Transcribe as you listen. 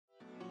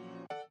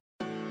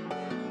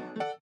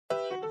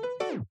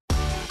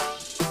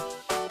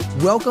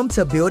Welcome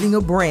to Building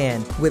a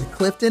Brand with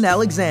Clifton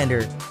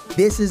Alexander.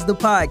 This is the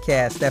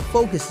podcast that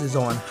focuses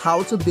on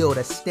how to build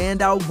a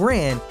standout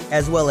brand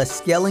as well as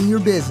scaling your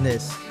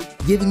business,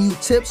 giving you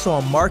tips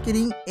on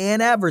marketing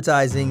and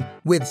advertising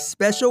with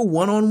special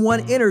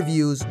one-on-one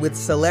interviews with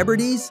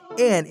celebrities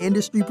and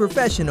industry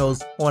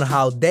professionals on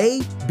how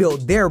they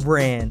built their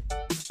brand.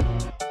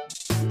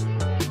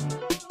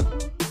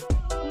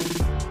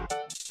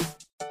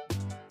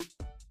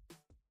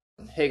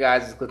 Hey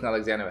guys, it's Clifton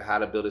Alexander with How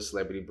to Build a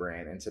Celebrity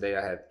Brand, and today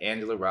I have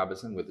Angela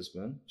Robinson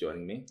Witherspoon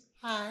joining me.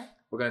 Hi.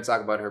 We're going to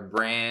talk about her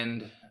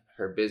brand,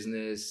 her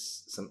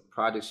business, some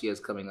projects she has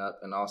coming up,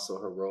 and also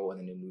her role in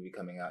the new movie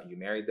coming out, You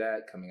Married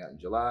That, coming out in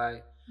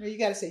July. No, you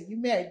got to say, you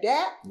married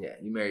that? Yeah,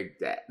 You Married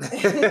That.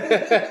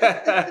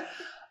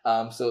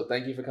 So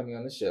thank you for coming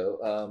on the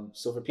show.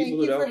 So for people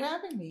who don't... Thank you for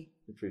having me.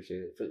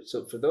 Appreciate it.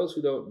 So for those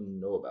who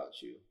don't know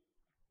about you,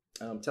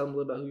 tell them a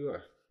little about who you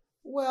are.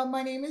 Well,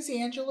 my name is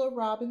Angela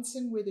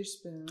Robinson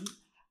Witherspoon.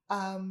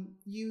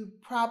 You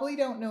probably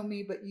don't know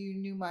me, but you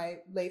knew my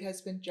late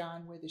husband,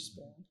 John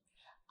Witherspoon.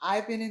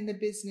 I've been in the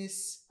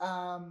business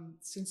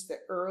since the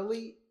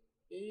early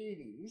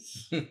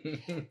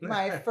 80s.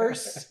 My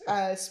first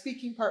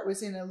speaking part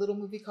was in a little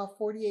movie called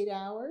 48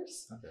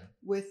 Hours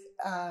with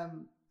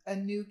a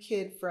new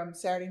kid from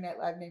Saturday Night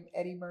Live named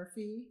Eddie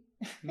Murphy.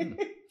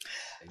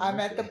 I'm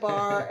at the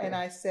bar and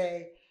I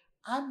say,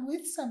 I'm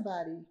with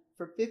somebody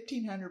for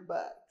 $1,500.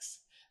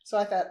 So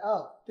I thought,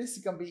 oh, this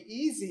is gonna be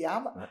easy.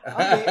 I'm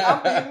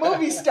a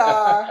movie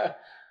star.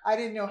 I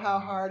didn't know how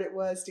hard it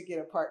was to get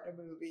a part in a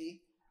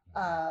movie,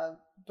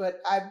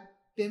 but I've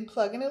been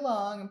plugging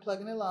along.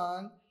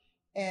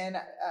 And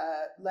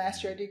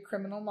last year I did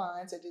Criminal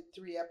Minds. I did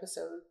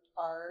 3-episode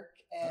arc,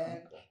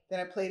 and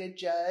then I played a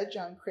judge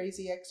on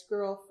Crazy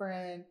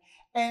Ex-Girlfriend,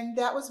 and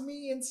that was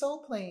me in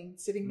Soul Plane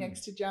sitting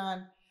next to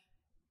John,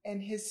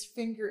 and his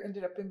finger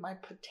ended up in my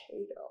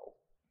potato.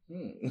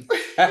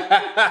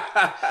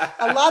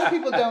 A lot of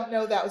people don't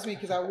know that was me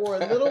because I wore a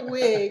little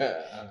wig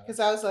because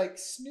I was like,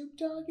 Snoop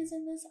Dogg is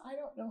in this. I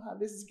don't know how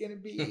this is going to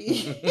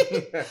be.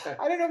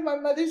 I don't know if my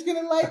mother's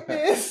going to like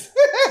this.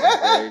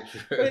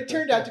 But it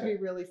turned out to be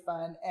really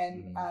fun.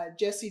 And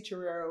Jesse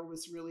Torero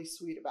was really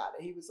sweet about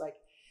it. He was like,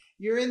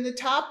 you're in the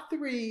top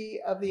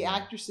 3 of the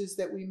actresses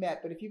that we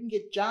met, but if you can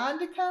get John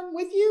to come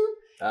with you,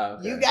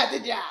 you got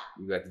the job.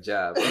 You got the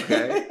job.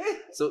 Okay.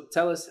 So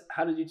tell us,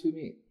 how did you two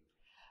meet?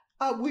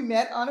 We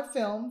met on a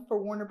film for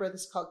Warner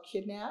Brothers called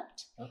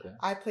Kidnapped. Okay.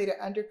 I played an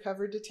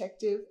undercover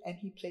detective and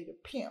he played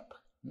a pimp.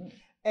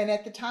 And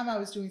at the time I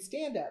was doing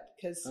stand-up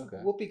because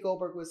Whoopi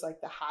Goldberg was like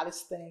the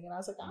hottest thing. And I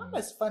was like, I'm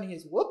as funny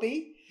as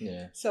Whoopi.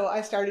 Yeah. So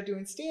I started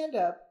doing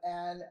stand-up,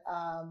 and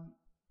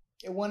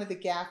one of the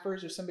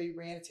gaffers or somebody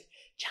ran and said,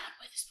 John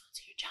Witherspoon's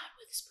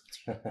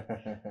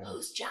here.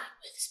 Who's John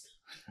Witherspoon?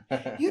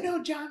 You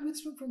know John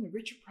Witherspoon from the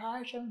Richard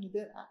Pryor show?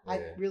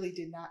 I really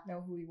did not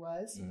know who he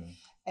was.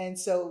 And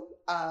so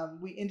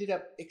we ended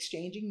up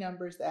exchanging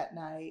numbers that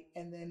night.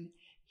 And then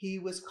he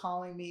was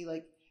calling me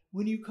like,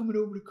 when are you coming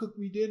over to cook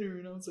me dinner?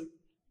 And I was like,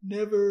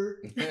 never.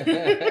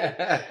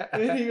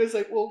 And he was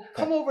like, well,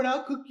 come over and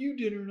I'll cook you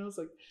dinner. And I was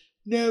like,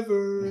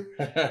 never.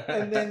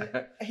 And then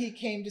he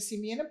came to see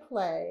me in a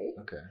play.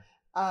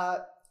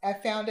 I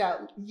found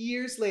out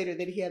years later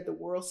that he had the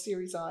World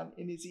Series on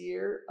in his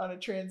ear on a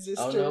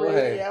transistor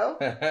radio.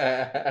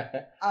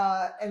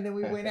 And then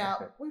we went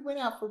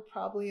out for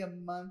probably a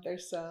month or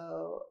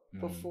so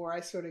before I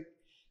sort of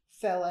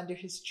fell under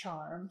his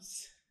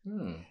charms.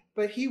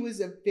 But he was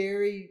a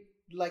very,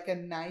 like, a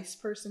nice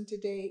person to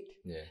date.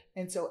 Yeah.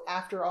 And so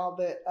after all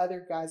the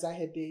other guys I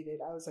had dated,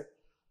 I was like,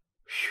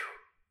 phew.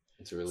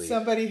 It's a relief.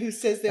 Somebody who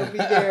says they'll be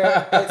there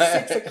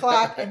at 6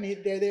 o'clock and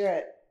they're there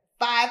at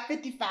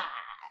 5:55.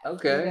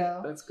 Okay, you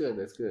know? That's good.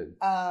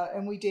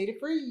 And we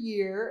dated for a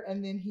year,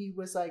 and then he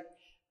was like,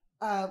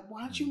 why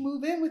don't you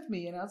move in with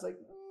me? And I was like,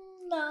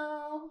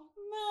 no.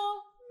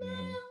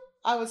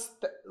 I was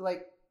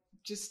like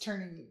just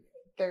turning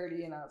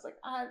 30, and I was like,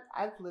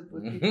 I've lived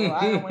with people.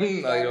 I don't want to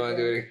do that. You don't want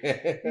to do it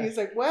again. And he's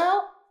like,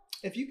 well,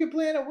 if you could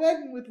plan a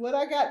wedding with what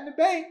I got in the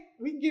bank,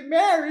 we can get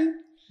married.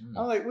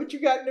 I'm like, what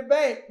you got in the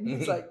bank? And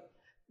he's like,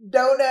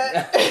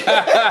 donut.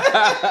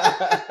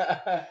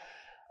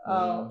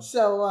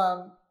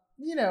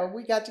 You know,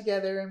 we got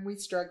together and we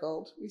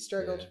struggled.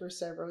 For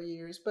several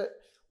years, but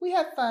we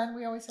had fun.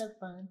 We always had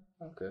fun.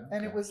 Okay.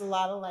 And it was a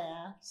lot of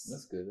laughs.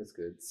 That's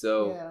good.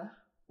 So,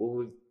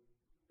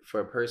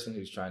 for a person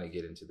who's trying to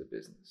get into the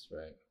business,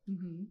 right?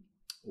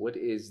 What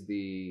is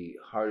the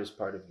hardest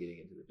part of getting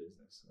into the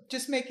business?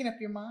 Just making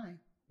up your mind.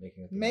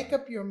 Make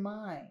up your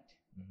mind.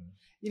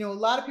 You know, a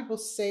lot of people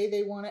say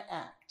they want to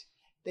act.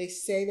 They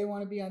say they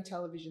want to be on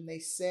television. They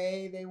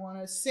say they want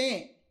to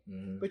sing.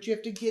 But you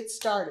have to get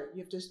started.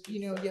 You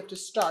have to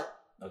start.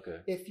 Okay.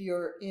 If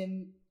you're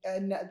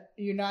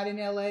you're not in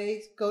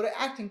LA, go to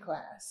acting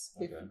class.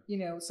 Okay.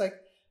 It's like,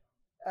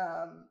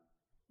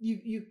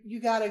 you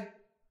gotta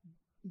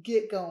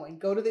get going.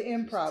 Go to the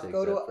improv.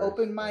 Go to an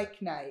open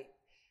mic night.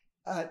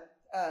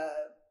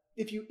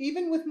 If you,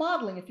 even with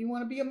modeling, if you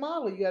want to be a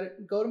model, you got to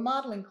go to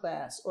modeling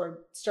class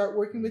or start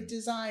working with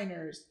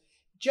designers.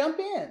 jump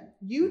in.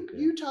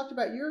 You talked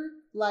about your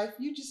life.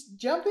 You just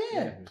jump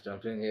in. Yeah, just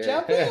jump in. Yeah.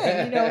 Jump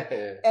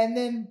in. And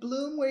then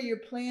bloom where you're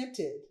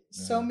planted.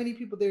 So many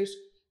people.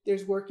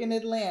 There's work in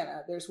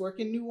Atlanta. There's work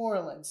in New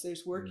Orleans.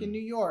 There's work in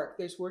New York.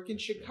 There's work in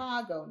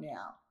Chicago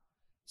now.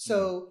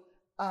 So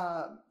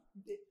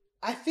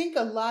I think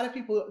a lot of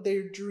people,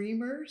 they're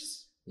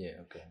dreamers.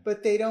 Yeah. Okay.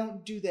 But they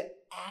don't do the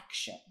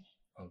action.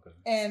 Okay.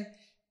 And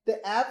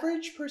the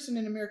average person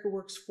in America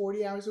works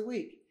 40 hours a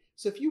week.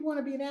 So if you want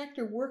to be an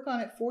actor, work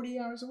on it 40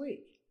 hours a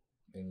week.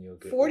 And you'll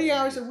get 40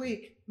 hours a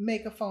week,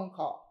 make a phone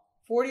call.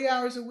 40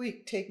 hours a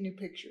week, take new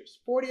pictures.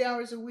 40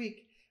 hours a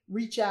week,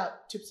 reach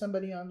out to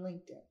somebody on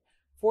LinkedIn.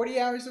 40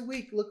 hours a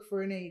week, look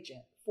for an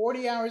agent.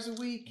 40 hours a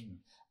week,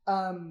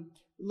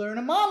 learn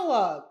a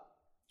monologue.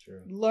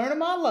 True. Learn a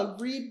monologue,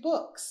 read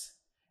books.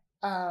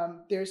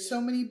 There's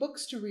so many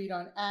books to read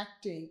on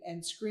acting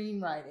and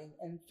screenwriting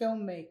and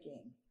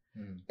filmmaking.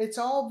 It's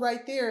all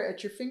right there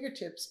at your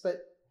fingertips,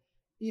 but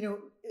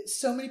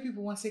so many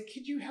people want to say,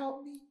 could you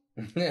help me?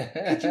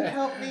 Could you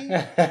help me?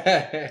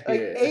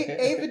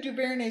 Ava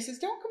DuVernay says,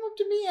 don't come up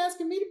to me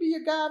asking me to be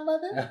your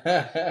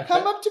godmother.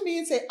 Come up to me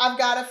and say, I've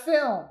got a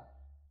film.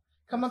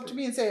 Come up to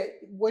me and say,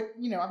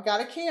 I've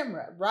got a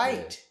camera.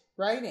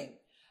 Writing.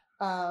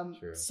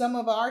 Some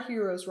of our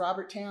heroes,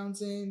 Robert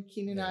Townsend,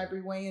 Keenen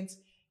Ivory Wayans,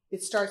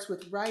 it starts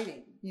with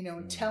writing,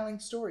 and telling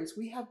stories.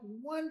 We have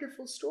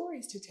wonderful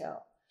stories to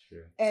tell.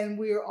 True. And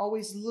we're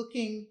always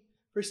looking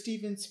for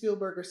Steven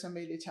Spielberg or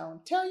somebody to tell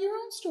him, tell your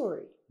own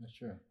story. That's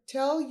true.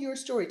 Tell your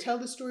story. Tell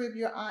the story of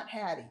your Aunt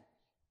Hattie.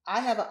 I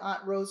have an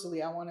Aunt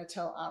Rosalie. I want to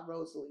tell Aunt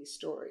Rosalie's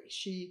story.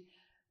 She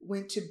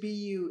went to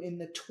BU in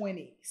the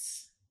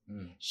 20s.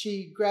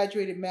 She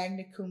graduated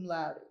magna cum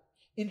laude.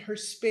 In her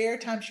spare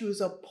time, she was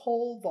a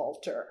pole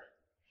vaulter.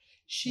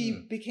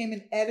 She became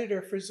an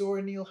editor for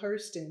Zora Neale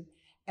Hurston.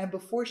 And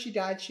before she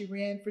died, she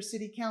ran for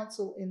city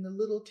council in the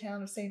little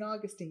town of St.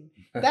 Augustine.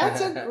 That's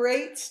a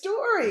great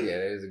story. Yeah,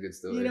 that is a good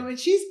story. And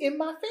she's in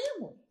my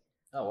family.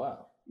 Oh,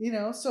 wow.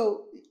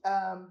 So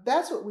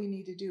that's what we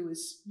need to do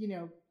is,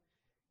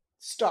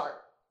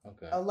 start.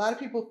 Okay. A lot of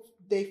people,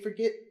 they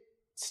forget,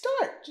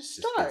 start. Just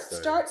start.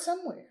 Start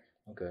somewhere.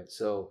 Okay.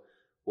 So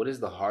what is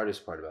the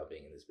hardest part about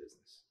being in this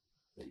business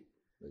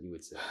that you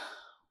would say?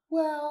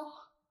 Well,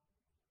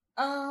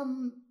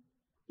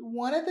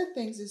 one of the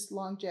things is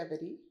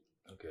longevity.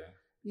 Okay.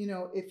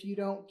 If you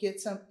don't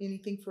get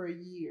anything for a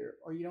year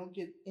or you don't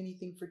get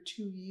anything for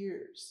 2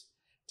 years,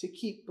 to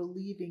keep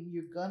believing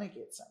you're gonna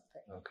get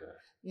something. Okay.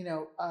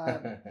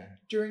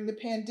 During the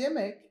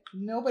pandemic,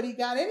 nobody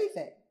got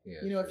anything.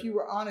 Yeah, if you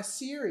were on a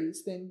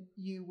series, then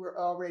you were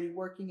already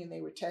working and they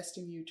were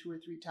testing you 2 or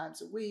 3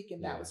 times a week,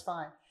 and that was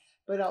fine.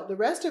 But the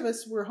rest of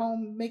us were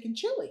home making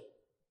chili.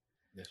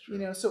 That's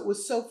true. So it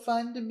was so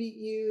fun to meet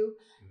you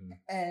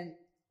and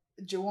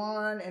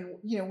Jawan, and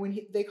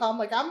when they call him,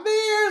 like, I'm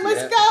there,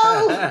 let's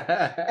go.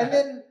 And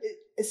then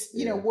it's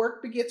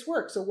work begets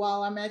work. So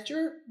while I'm at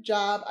your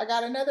job, I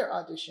got another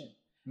audition,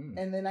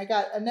 and then I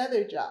got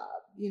another job.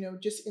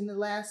 Just in the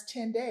last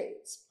 10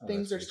 days,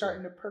 things are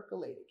starting to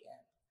percolate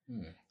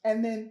again.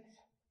 And then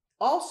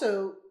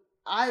also,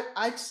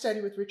 I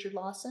study with Richard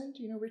Lawson.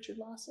 Do you know Richard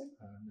Lawson?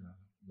 No,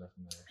 not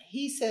familiar.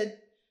 He said,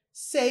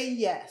 say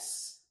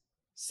yes.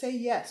 Say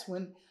yes.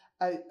 When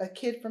a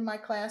kid from my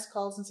class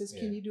calls and says,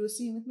 can you do a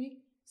scene with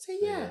me? Say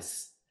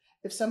yes.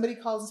 If somebody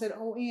calls and said,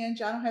 oh,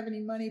 Ange, I don't have any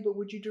money, but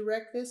would you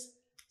direct this?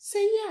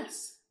 Say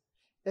yes.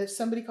 If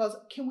somebody calls,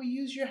 can we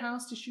use your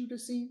house to shoot a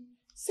scene?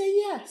 Say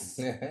yes.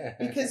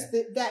 Because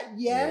that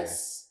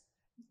yes,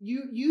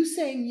 you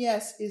saying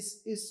yes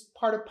is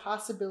part of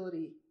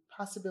possibility.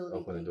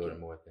 Open the door to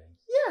more things.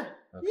 Yeah.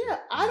 Okay. Yeah.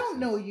 I don't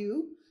know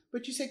you,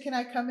 but you said, can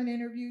I come and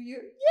interview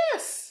you?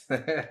 Yes.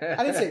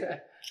 I didn't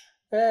say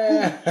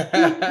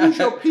who's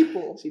your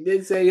people? She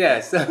did say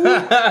yes.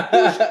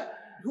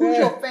 Who's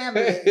your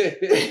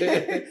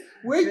family?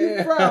 Where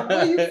you from?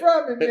 Where you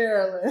from in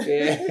Maryland?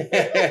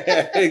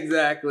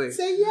 Exactly.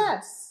 Say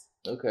yes.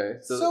 Okay.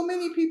 So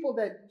many people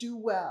that do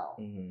well,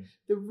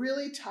 the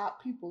really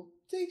top people,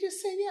 they just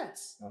say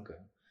yes. Okay.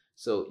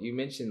 So you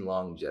mentioned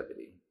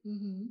longevity.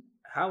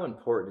 How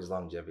important is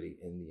longevity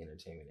in the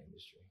entertainment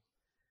industry?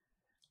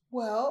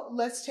 Well,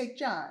 let's take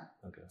John.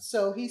 Okay.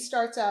 So he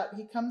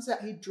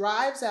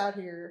drives out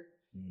here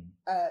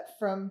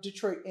from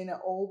Detroit in an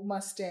old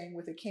Mustang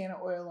with a can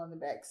of oil on the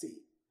back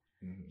seat.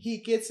 He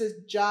gets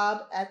a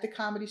job at the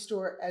Comedy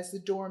Store as the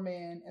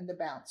doorman and the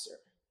bouncer.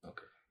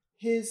 Okay.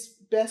 His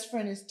best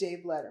friend is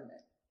Dave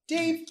Letterman.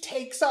 Dave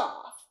takes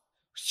off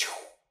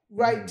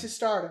right to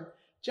stardom.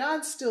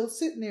 John's still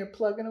sitting there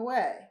plugging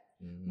away.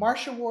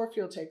 Marsha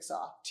Warfield takes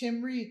off.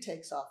 Tim Reed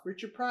takes off.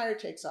 Richard Pryor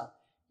takes off.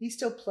 He's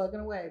still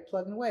plugging away.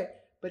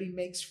 But he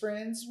makes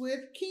friends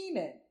with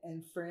Keenen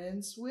and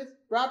friends with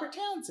Robert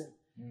Townsend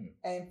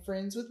and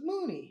friends with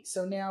Mooney.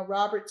 So now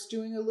Robert's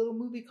doing a little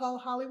movie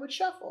called Hollywood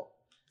Shuffle.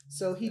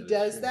 So he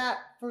does that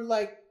for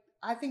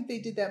I think they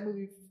did that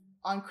movie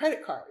on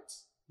credit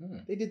cards.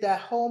 They did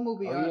that whole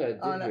movie on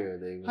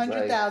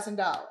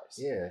 $100,000.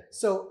 Yeah.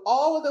 So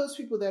all of those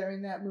people that are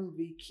in that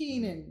movie,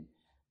 Keenen,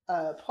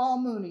 Paul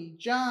Mooney,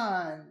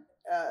 John,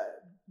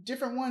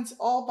 different ones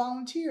all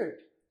volunteered.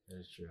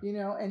 That's true. You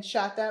know, and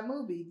shot that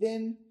movie.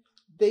 Then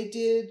they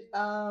did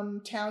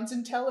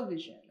Townsend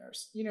Television, or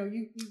you know,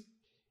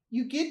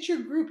 you get your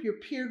group, your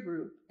peer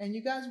group, and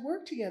you guys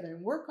work together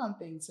and work on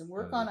things and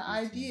work on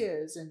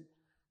ideas, and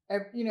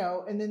you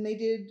know, and then they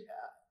did.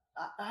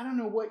 I don't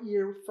know what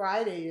year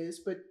Friday is,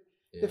 but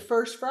the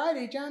first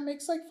Friday, John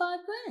makes like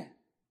 $5,000.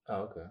 Oh,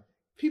 okay.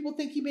 People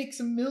think he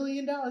makes $1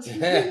 million. He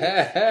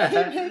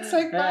makes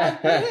like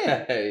 $5,000.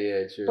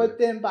 Yeah, true. But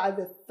then by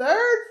the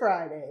third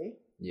Friday,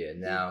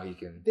 now he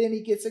can. Then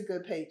he gets a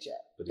good paycheck.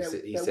 But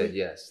he said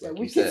yes. That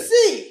we can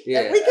see.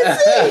 Yeah. That we can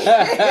see.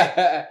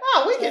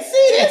 Oh, we can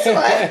see this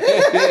one.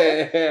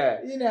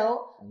 Yeah. You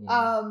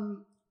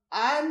know,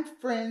 I'm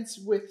friends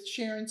with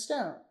Sharon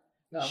Stone.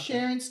 No, okay.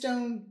 Sharon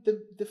Stone,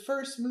 the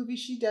first movie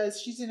she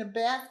does, she's in a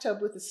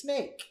bathtub with a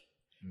snake.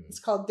 It's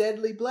called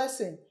Deadly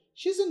Blessing.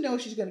 She doesn't know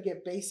she's going to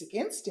get Basic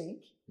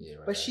Instinct,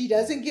 but she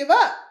doesn't give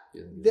up.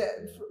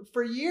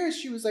 For years,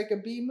 she was like a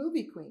B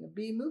movie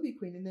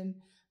queen. And then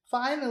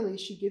finally,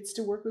 she gets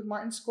to work with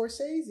Martin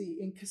Scorsese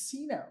in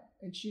Casino,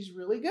 and she's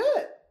really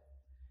good.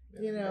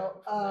 You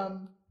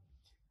know,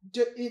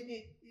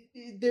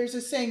 there's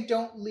a saying,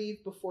 don't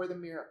leave before the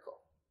miracle.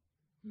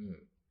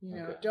 You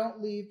know,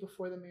 don't leave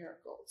before the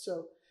miracle.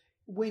 So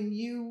when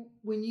you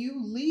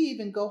leave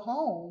and go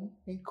home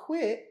and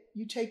quit,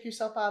 you take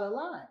yourself out of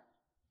line.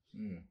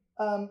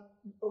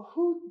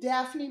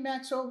 Daphne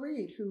Maxwell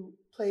Reid, who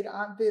played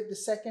Aunt Viv, the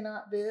second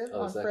Aunt Viv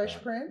on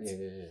Fresh Prince.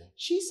 Yeah.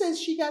 She says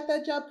she got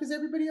that job because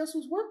everybody else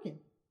was working.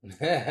 She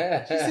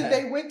said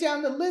they went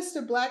down the list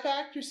of black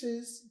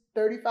actresses,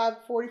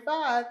 35 to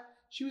 45.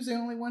 She was the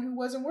only one who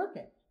wasn't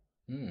working.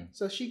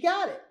 So she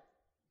got it.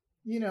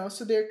 You know,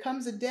 so there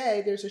comes a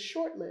day, there's a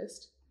short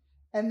list,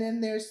 and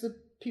then there's the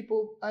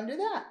people under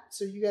that.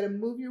 So you got to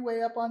move your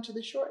way up onto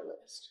the short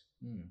list.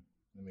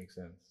 That makes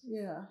sense.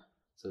 Yeah.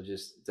 So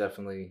just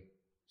definitely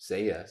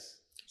say yes.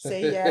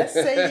 Say yes.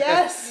 Say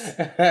yes.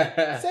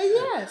 Say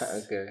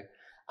yes. Okay.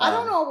 I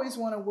don't always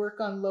want to work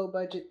on low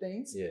budget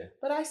things. Yeah.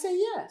 But I say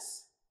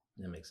yes.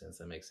 That makes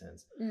sense.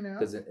 You know,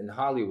 because in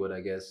Hollywood,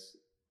 I guess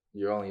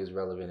you're only as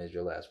relevant as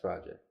your last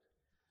project.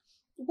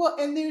 Well,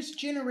 and there's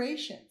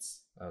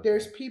generations. Okay.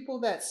 There's people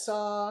that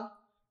saw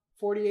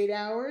 48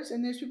 Hours,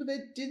 and there's people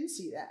that didn't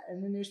see that,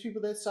 and then there's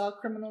people that saw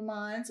Criminal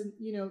Minds, and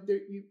you know,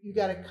 you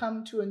got to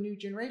come to a new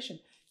generation.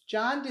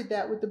 John did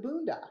that with the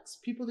Boondocks.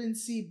 People didn't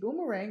see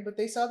Boomerang, but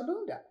they saw the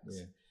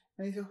Boondocks,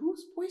 and they said,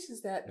 "Whose voice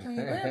is that playing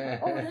Grandma?"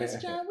 Oh, that's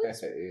John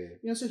Witherspoon.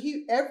 You know, so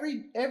he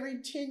every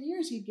 10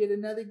 years he'd get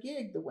another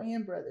gig, the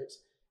Wayans Brothers,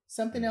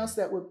 something else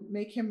that would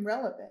make him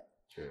relevant.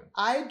 True.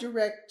 I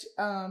direct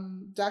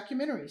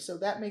documentaries, so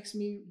that makes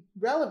me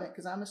relevant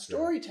because I'm a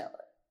storyteller.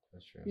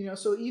 That's true. You know,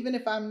 so even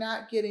if I'm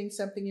not getting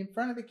something in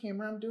front of the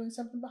camera, I'm doing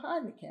something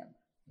behind the camera.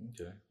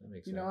 Okay, that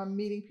makes sense. You know, I'm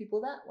meeting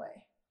people that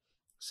way.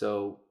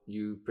 So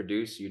you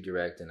produce, you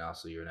direct, and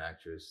also you're an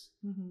actress.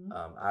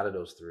 Out of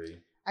those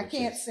three, I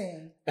can't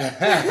sing. Well,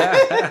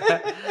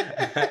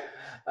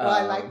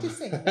 I like to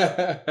sing.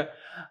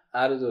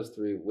 Out of those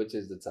three, which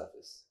is the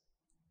toughest?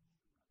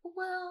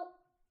 Well,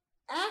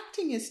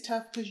 acting is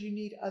tough because you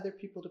need other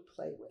people to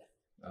play with.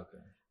 Okay.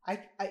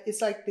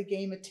 It's like the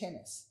game of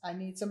tennis. I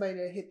need somebody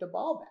to hit the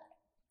ball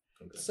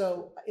back. Okay.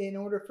 So in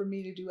order for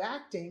me to do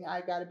acting,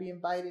 I got to be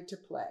invited to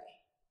play.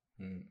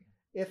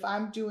 If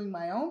I'm doing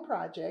my own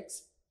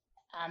projects,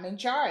 I'm in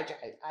charge.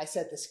 I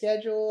set the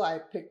schedule. I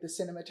pick the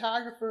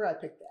cinematographer. I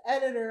pick the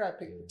editor. I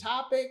pick the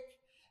topic.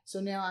 So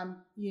now I'm,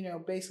 you know,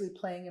 basically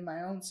playing in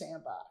my own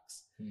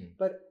sandbox.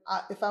 But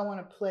if I want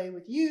to play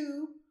with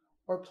you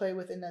or play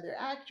with another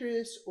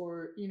actress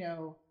or, you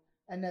know,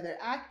 another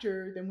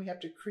actor, then we have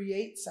to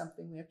create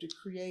something. We have to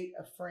create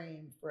a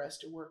frame for us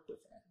to work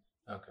within.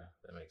 Okay,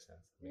 that makes sense.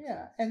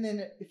 And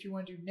then if you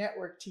want to do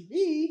network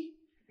TV,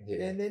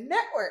 then the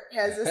network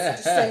has us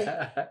to say,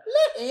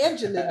 let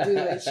Angela do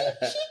it.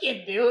 She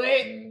can do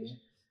it.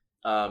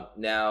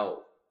 Now,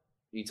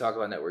 you talk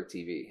about network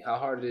TV. How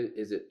hard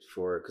is it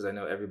for, because I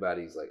know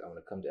everybody's like, I want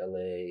to come to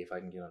LA if I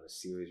can get on a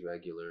series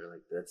regular.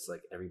 Like, that's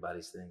like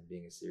everybody's thing,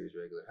 being a series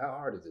regular. How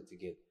hard is it to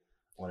get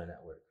on a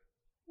network?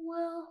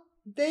 Well,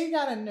 they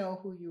got to know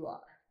who you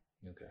are.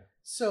 Okay.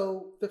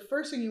 So the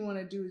first thing you want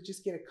to do is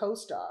just get a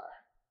co-star.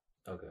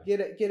 Okay.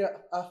 Get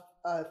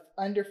a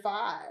under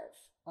 5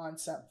 on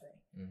something.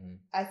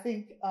 I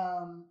think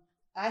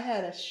I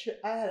had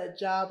a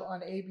job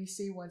on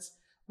ABC once.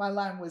 My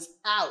line was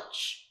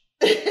 "ouch."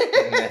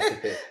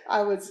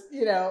 I was,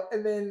 you know,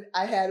 and then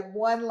I had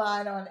one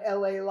line on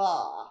LA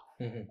Law,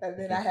 and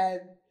then I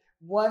had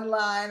one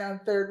line on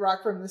Third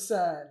Rock from the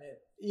Sun.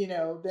 You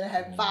know, then I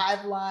had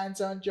 5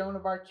 lines on Joan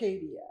of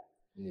Arcadia.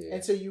 Yeah.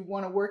 And so you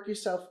want to work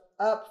yourself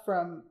up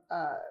from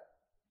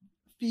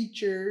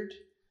featured,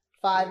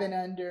 5 and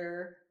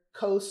under,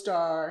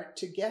 co-star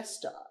to guest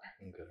star.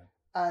 Okay.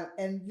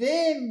 And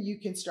then you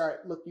can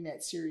start looking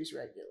at series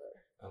regular.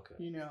 Okay.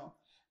 You know,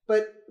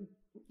 but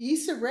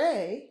Issa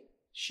Rae,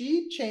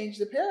 she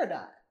changed the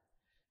paradigm.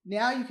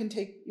 Now you can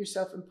take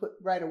yourself and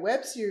write a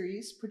web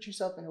series, put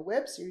yourself in a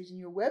web series, and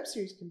your web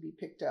series can be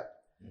picked up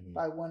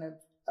by one of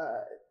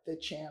the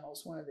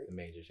channels, one of the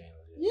major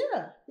channels.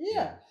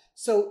 Yeah.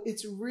 So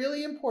it's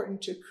really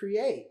important to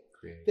create.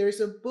 There's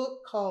a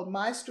book called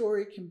My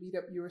Story Can Beat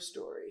Up Your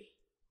Story.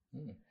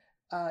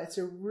 It's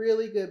a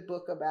really good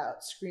book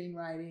about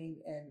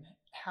screenwriting and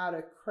how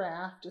to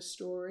craft a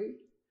story.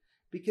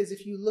 Because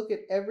if you look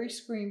at every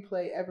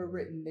screenplay ever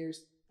written,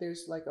 there's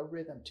like a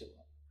rhythm to it.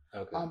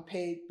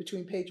 Okay.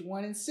 Between page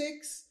 1 and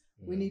 6,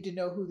 we need to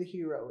know who the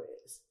hero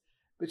is.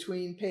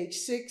 Between page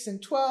 6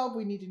 and 12,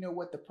 we need to know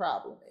what the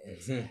problem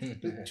is.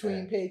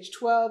 Between page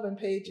 12 and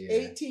page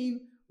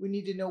 18, we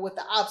need to know what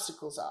the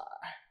obstacles are.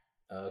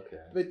 Okay.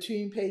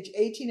 Between page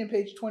 18 and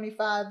page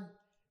 25,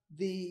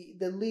 the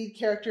lead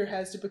character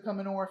has to become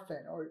an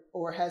orphan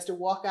or has to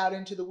walk out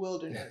into the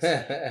wilderness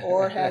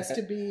or has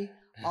to be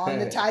on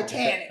the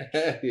Titanic.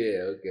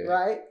 Okay.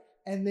 Right?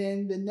 And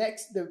then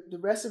the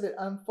rest of it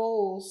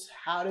unfolds.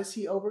 How does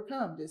he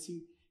overcome? Does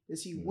he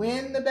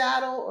win the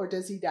battle or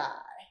does he die?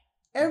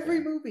 Every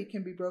movie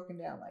can be broken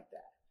down like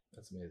that.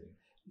 That's amazing.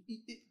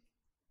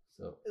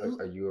 So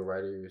are you a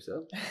writer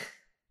yourself?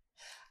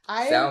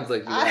 Sounds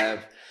like you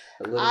have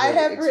a little bit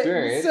of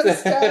experience. Written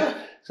some stuff.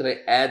 So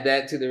they add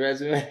that to the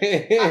resume.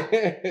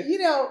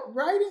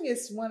 Writing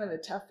is one of the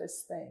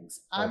toughest things.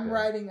 I'm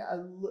writing a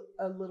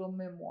little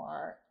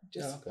memoir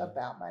just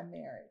about my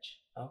marriage.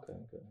 Okay.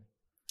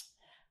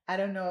 I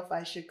don't know if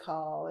I should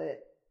call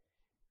it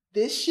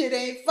 "This Shit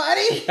Ain't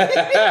Funny"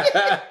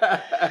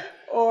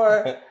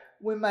 or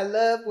 "When My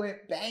Love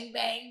Went Bang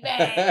Bang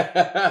Bang."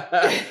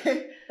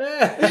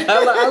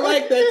 I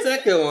like that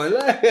second one.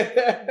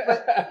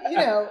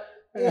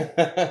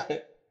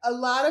 But a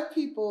lot of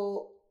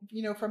people,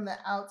 from the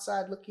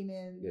outside looking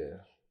in,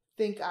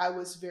 think I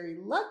was very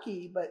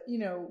lucky. But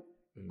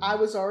I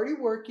was already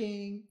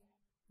working.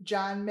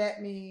 John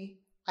met me.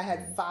 I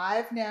had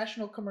 5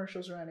 national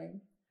commercials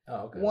running.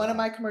 Oh, okay. One of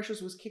my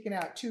commercials was kicking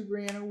out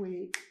 $2,000 a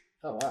week.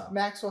 Oh wow!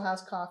 Maxwell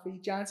House Coffee.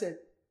 John said,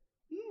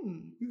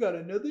 "You got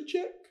another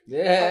check?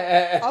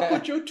 Yeah, I'll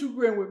put your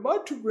 $2,000 with my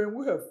 $2,000.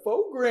 We'll have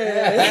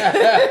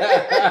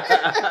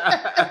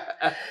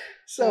 $4,000."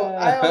 So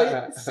I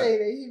always say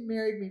that he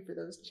married me for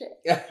those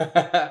checks.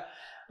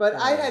 But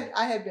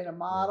I had been a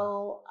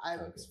model. I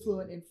was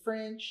fluent in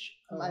French.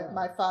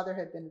 My father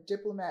had been a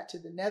diplomat to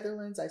the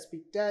Netherlands. I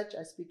speak Dutch.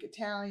 I speak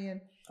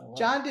Italian. Oh, wow.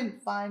 John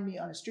didn't find me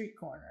on a street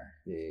corner.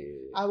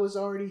 Yeah. I was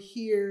already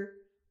here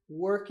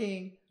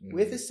working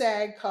with a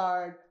SAG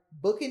card,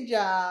 booking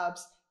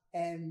jobs,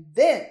 and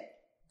then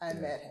I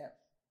met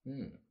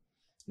him.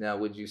 Now,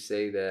 would you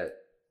say that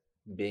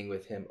being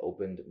with him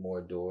opened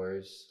more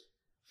doors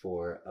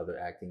for other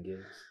acting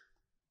gigs?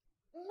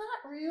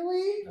 Not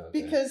really,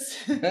 because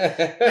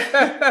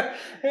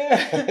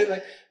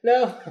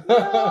no.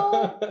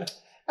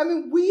 I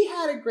mean, we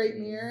had a great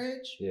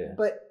marriage,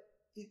 but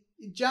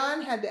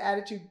John had the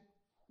attitude,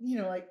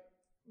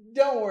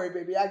 don't worry,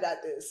 baby, I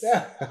got this.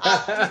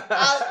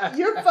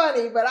 You're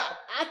funny, but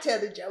I tell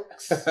the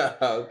jokes.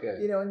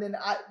 Okay. And then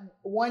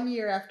 1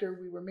 year after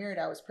we were married,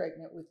 I was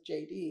pregnant with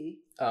JD.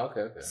 Oh,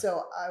 okay.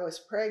 So I was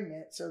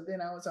pregnant. So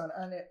then I was on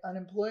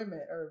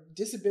unemployment or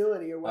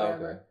disability or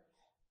whatever.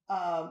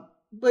 Okay.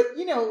 But,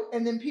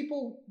 and then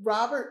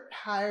Robert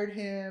hired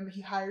him.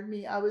 He hired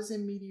me. I was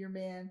in Meteor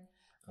Man.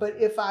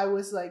 But if I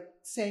was like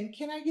saying,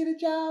 can I get a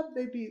job?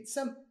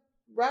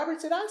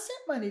 Robert said, I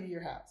sent money to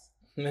your house.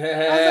 I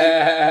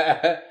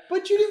was like,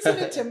 but you didn't send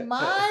it to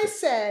my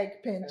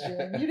SAG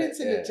pension. You didn't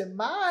send it to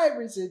my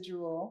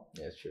residual.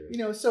 That's true.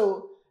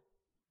 So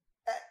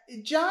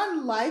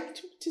John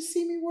liked to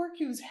see me work.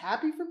 He was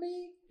happy for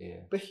me.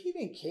 Yeah. But he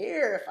didn't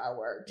care if I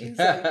worked. He's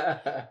like,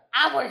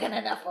 I'm working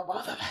enough for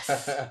both of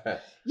us.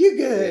 You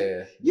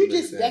good. Yeah, you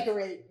just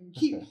decorate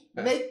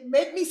and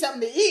make me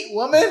something to eat,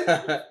 woman.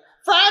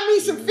 Fry me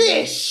some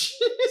fish.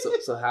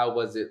 So how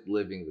was it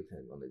living with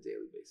him on a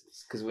daily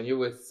basis? Because when you're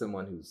with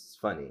someone who's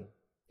funny,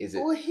 is it?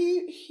 Well,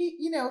 he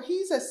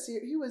was a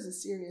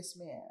serious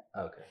man.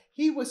 Okay.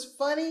 He was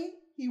funny.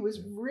 He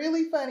was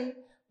really funny,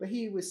 but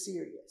he was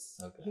serious.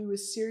 Okay. He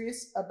was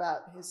serious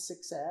about his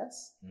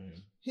success.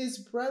 His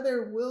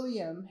brother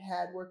William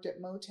had worked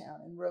at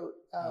Motown and wrote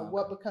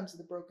What Becomes of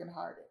the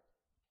Brokenhearted.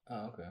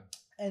 Oh, okay.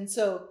 And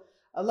so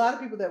a lot of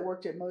people that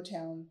worked at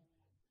Motown,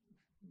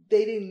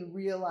 they didn't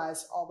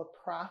realize all the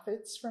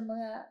profits from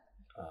that.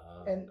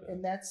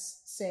 And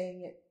that's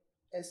saying it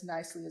as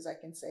nicely as I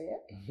can say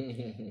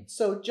it.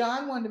 So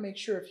John wanted to make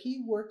sure if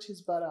he worked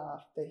his butt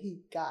off that he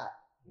got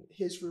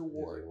his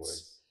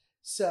rewards.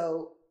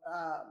 So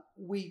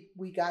we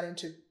got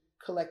into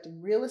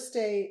collecting real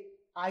estate.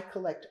 I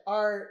collect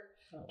art.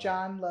 Oh, wow.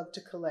 John loved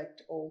to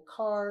collect old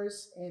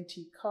cars,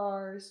 antique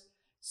cars.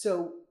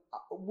 So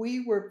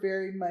we were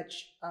very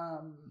much, I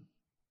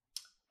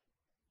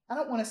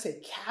don't want to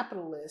say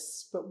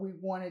capitalists, but we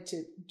wanted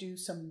to do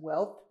some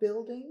wealth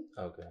building.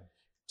 Okay.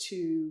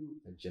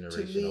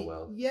 Generational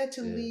wealth. Yeah,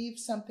 to leave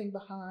something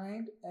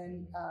behind.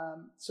 And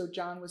so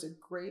John was a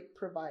great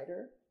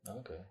provider.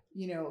 Okay.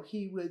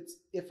 He would,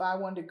 if I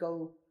wanted to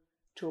go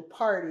to a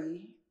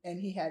party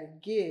and he had a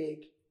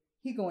gig,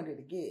 he'd go into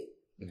the gig.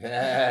 But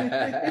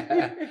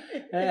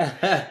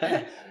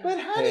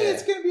honey,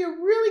 it's going to be a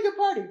really good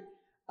party.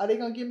 are they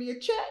gonna give me a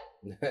check?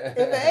 If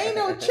there ain't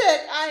no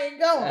check, I ain't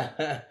going.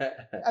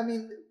 I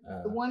mean,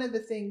 one of the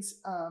things,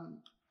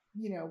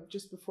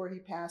 just before he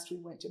passed, we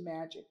went to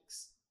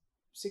Magic's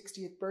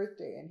 60th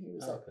birthday, and he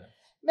was like,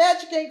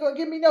 Magic ain't gonna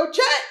give me no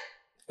check.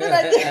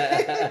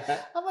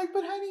 I'm like,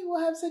 but honey,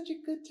 we'll have such a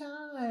good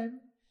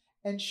time.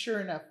 And sure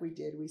enough, we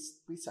did.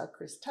 We saw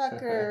Chris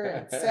Tucker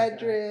and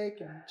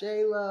Cedric and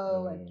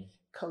J-Lo and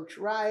Coach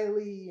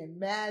Riley and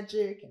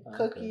Magic and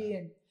Cookie,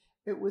 and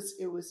it was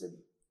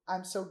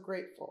I'm so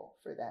grateful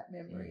for that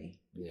memory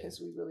because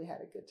we really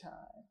had a good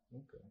time.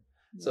 Okay.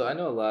 Yeah. So I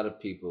know a lot of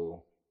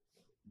people,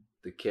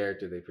 the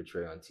character they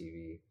portray on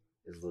TV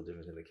is a little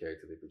different than the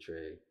character they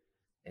portray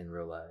in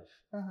real life.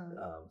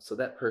 So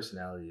that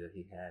personality that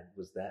he had,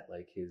 was that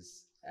like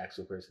his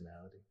actual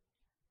personality?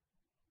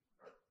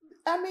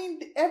 I mean,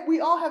 we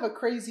all have a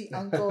crazy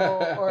uncle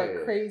or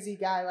a crazy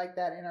guy like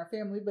that in our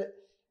family, but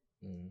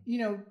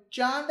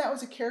John, that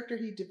was a character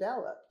he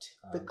developed.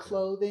 The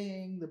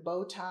clothing, the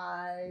bow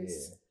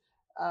ties,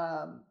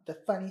 the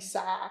funny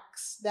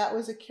socks. That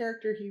was a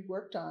character he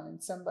worked on,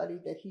 and somebody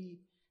that he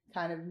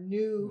kind of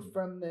knew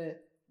from the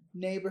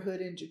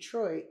neighborhood in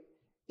Detroit.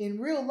 In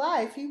real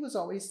life, he was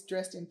always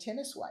dressed in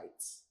tennis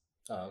whites.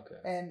 Oh,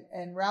 okay.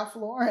 And Ralph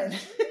Lauren.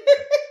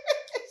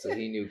 So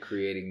he knew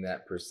creating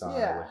that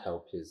persona would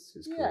help his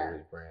career,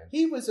 his brand.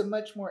 He was a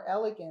much more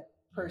elegant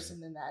person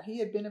than that. He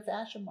had been a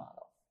fashion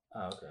model.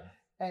 Oh, okay.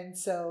 And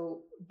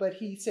so, but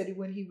he said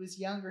when he was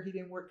younger, he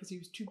didn't work because he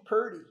was too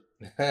purty.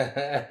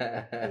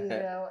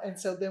 And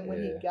so then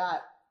when he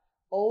got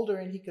older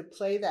and he could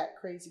play that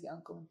crazy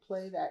uncle and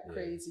play that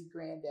crazy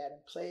granddad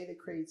and play the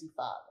crazy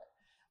father,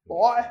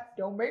 boy,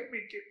 don't make me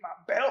get my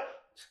belt,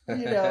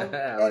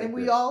 and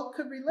we all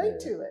could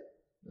relate to it.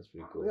 That's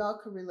pretty cool. We all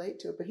could relate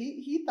to it, but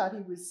he thought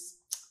he was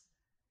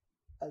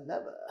a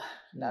lover,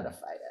 not a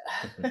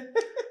fighter.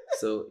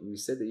 So you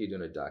said that you're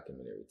doing a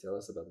documentary. Tell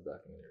us about the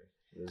documentary.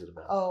 What is it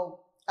about?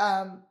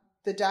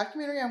 The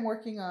documentary I'm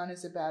working on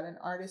is about an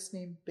artist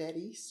named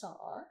Betye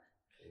Saar.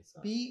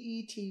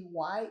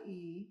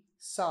 Betye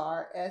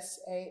Saar,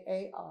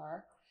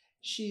 Saar.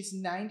 She's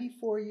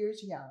 94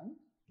 years young.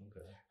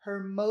 Okay.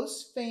 Her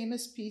most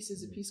famous piece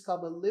is a piece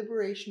called The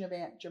Liberation of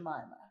Aunt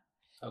Jemima.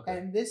 Okay.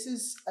 And this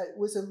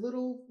was a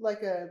little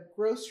like a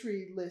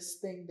grocery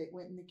list thing that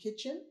went in the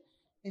kitchen,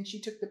 and she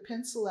took the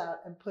pencil out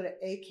and put an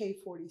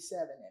AK-47 in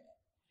it.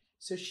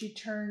 So she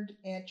turned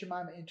Aunt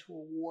Jemima into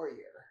a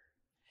warrior,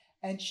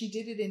 and she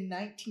did it in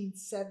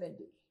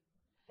 1970.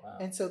 Wow.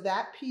 And so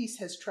that piece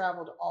has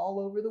traveled all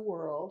over the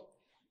world,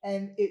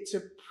 and it's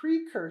a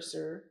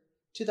precursor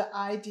to the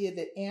idea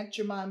that Aunt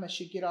Jemima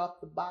should get off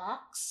the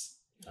box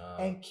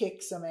and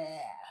kick some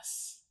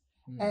ass.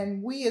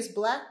 And we as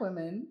Black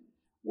women,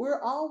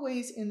 we're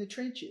always in the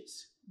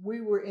trenches.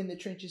 We were in the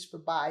trenches for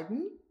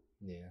Biden.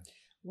 Yeah.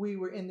 We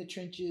were in the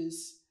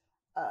trenches,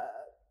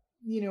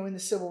 in the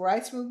civil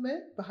rights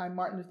movement behind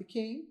Martin Luther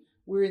King.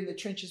 We're in the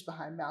trenches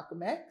behind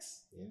Malcolm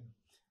X. Yeah.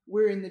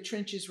 We're in the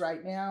trenches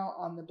right now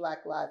on the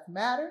Black Lives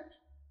Matter.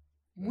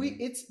 We're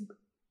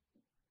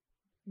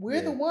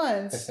the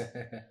ones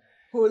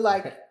who are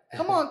like,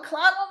 come on,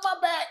 climb on my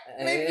back.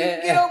 Maybe you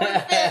can get over the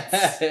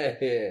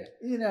fence.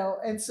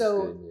 And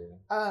so,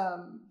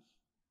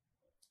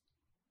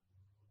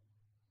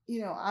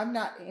 I'm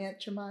not Aunt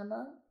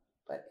Jemima,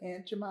 but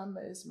Aunt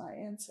Jemima is my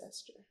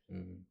ancestor.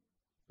 Mm-hmm.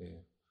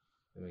 Yeah,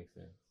 that makes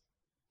sense.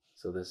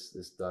 So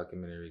this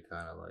documentary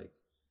kind of like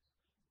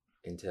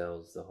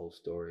entails the whole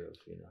story of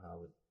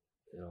how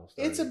it all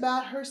started. It's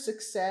about her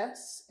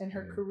success and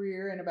her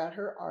career and about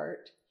her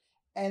art,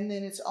 and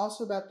then it's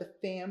also about the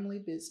family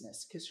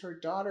business because her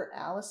daughter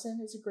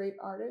Allison is a great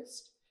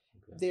artist.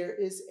 Okay. There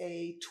is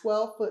a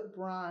 12-foot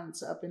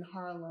bronze up in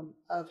Harlem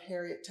of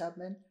Harriet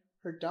Tubman.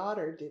 Her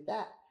daughter did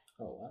that.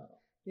 Oh, wow.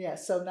 Yeah,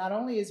 so not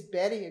only is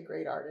Betty a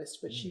great artist,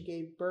 but she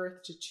gave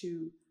birth to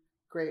two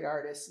great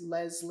artists,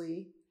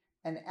 Leslie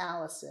and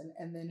Allison.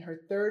 And then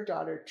her third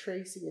daughter,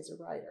 Tracy, is a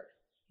writer.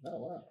 Oh,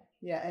 wow.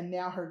 Yeah, and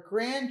now her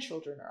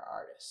grandchildren are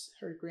artists.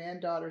 Her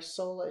granddaughter,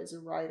 Sola, is a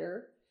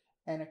writer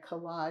and a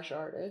collage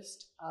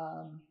artist.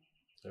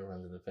 It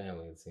runs in the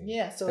family, it seems.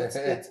 Yeah, so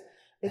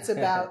it's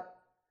about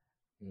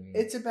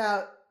it's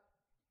about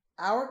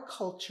our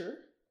culture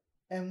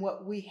and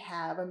what we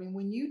have. I mean,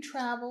 when you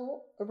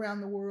travel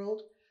around the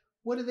world,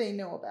 what do they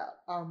know about?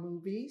 Our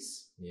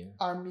movies,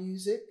 our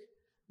music,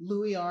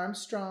 Louis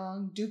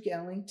Armstrong, Duke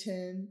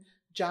Ellington,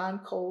 John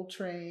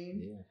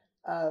Coltrane,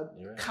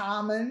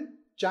 Common,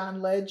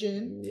 John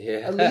Legend,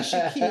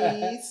 Alicia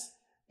Keys.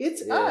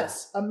 It's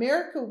us.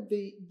 America,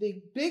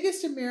 the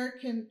biggest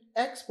American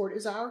export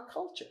is our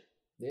culture.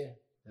 Yeah,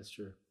 that's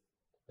true.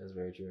 That's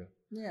very true.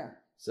 Yeah.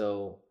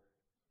 So,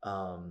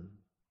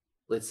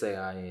 let's say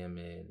I am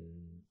an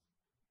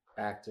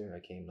actor. I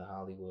came to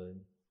Hollywood.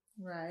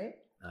 Right.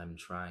 I'm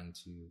trying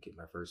to get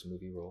my first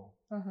movie role.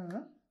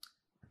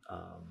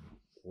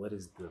 What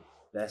is the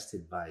best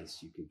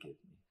advice you could give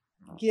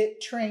me? Get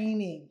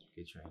training.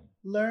 Get training.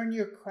 Learn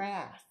your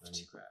craft. Learn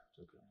your craft.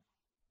 Okay.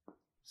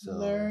 So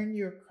learn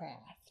your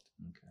craft.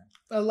 Okay.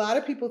 A lot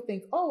of people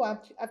think, "Oh,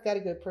 I've got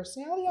a good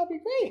personality. I'll be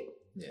great."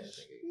 Yeah.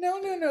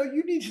 No.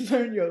 You need to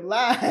learn your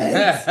lines.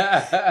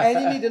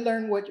 And you need to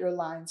learn what your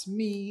lines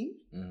mean.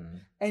 Mm-hmm.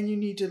 And you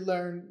need to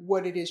learn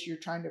what it is you're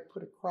trying to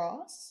put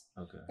across.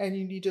 Okay. And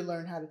you need to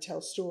learn how to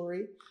tell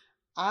story.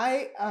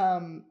 I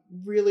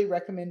really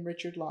recommend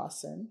Richard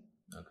Lawson.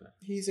 Okay.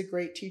 He's a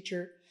great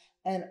teacher.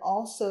 And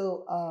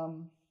also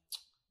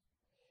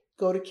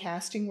go to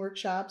casting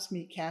workshops,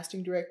 meet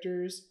casting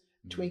directors.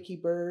 Mm-hmm.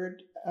 Twinkie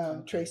Bird,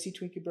 Tracy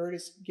Twinkie Bird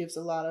gives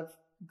a lot of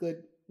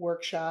good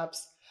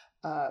workshops.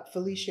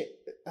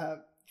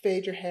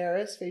 Phaedra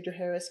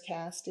Harris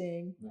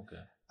casting.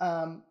 Okay.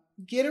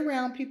 Get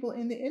around people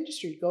in the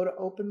industry. Go to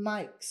open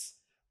mics.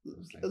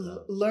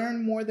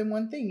 Learn more than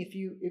one thing. If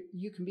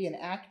you can be an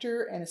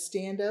actor and a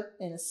stand-up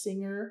and a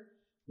singer,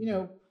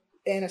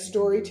 and a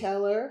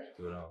storyteller.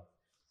 Do it all.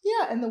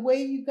 Yeah, and the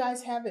way you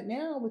guys have it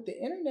now with the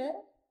internet.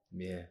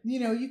 Yeah.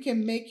 You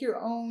can make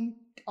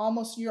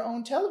almost your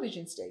own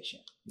television station.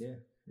 Yeah.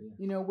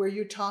 Where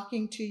you're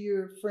talking to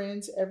your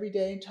friends every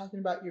day and talking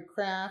about your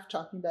craft,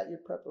 talking about your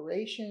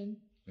preparation.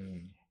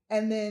 Mm.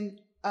 And then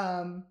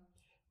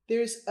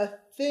there's a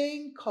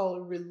thing called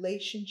a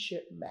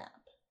relationship map.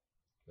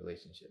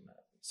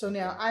 So okay.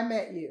 Now I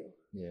met you.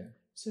 Yeah.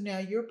 So now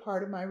you're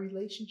part of my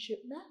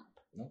relationship map.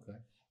 Okay.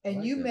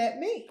 And you met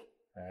me.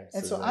 All right,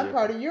 and so I'm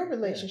part of your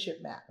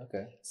relationship map.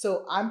 Okay.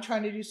 So I'm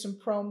trying to do some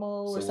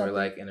promo or something. So we're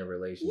like in a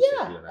relationship.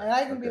 Yeah. And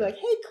I can be like,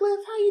 hey, Cliff,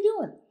 how you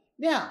doing?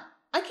 Now,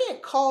 I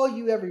can't call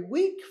you every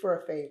week for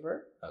a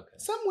favor. Okay.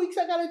 Some weeks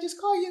I got to just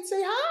call you and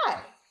say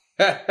hi.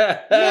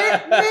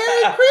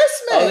 Merry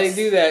Christmas. Oh, they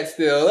do that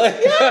still.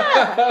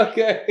 Yeah.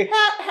 Okay.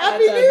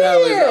 Happy New Year. That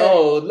was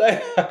old.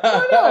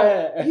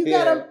 No.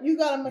 You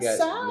gotta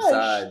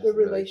massage the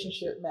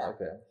relationship map.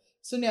 Okay.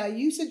 So now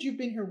you said you've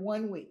been here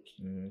 1 week.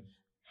 Mm-hmm.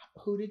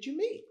 Who did you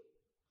meet?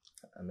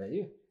 I met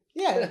you.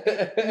 Yeah,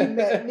 you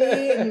met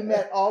me, and you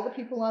met all the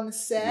people on the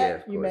set. Yeah,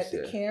 of course, you met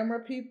the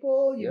camera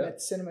people. You met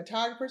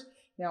cinematographers.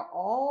 Now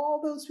all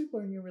those people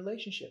are in your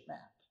relationship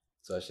map.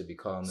 So I should be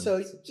calling them.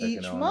 So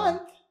each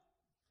month,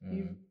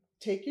 you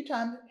take your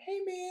time. Hey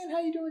man,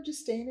 how you doing?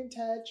 Just staying in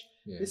touch.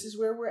 Yeah. This is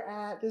where we're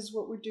at. This is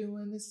what we're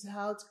doing. This is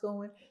how it's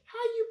going. How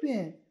you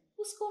been?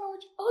 What's going on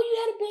with you? Oh, you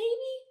had a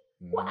baby?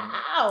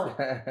 Wow.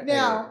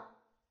 Now,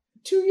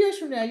 2 years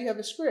from now, you have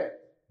a script.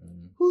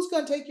 Who's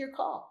going to take your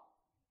call?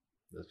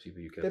 Those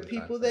people you kept in contact. The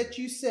people that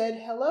you said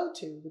hello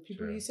to, the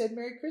people you said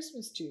Merry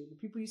Christmas to, the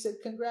people you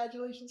said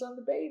congratulations on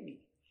the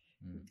baby.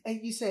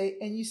 And you say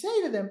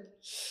to them,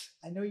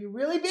 I know you're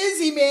really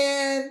busy,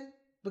 man,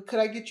 but could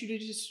I get you to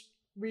just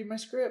read my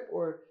script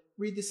or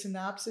read the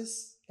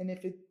synopsis? And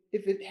if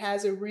it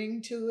has a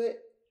ring to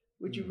it,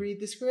 would you read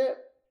the script?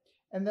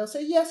 And they'll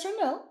say yes or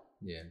no.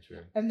 Yeah,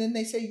 true. And then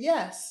they say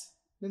yes.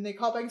 Then they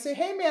call back and say,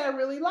 hey man, I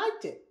really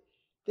liked it.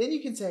 Then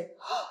you can say,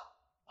 oh,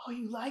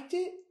 you liked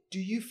it? Do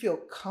you feel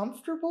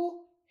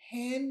comfortable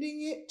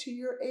handing it to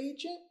your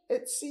agent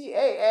at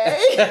CAA?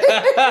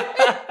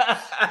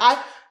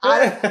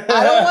 I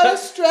don't want to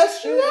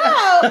stress you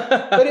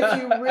out, but if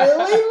you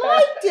really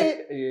liked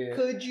it,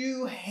 could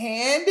you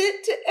hand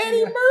it to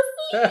Eddie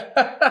Murphy?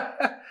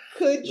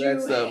 Could you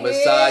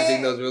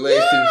massaging those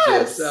relationships.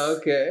 Yes.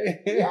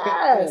 Okay.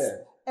 Yes.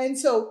 Yeah. And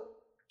so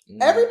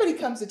everybody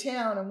comes to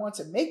town and wants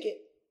to make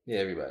it. Yeah,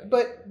 everybody.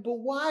 But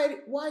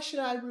why should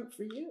I root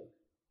for you?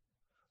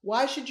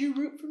 Why should you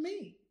root for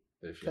me?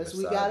 Because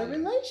we got a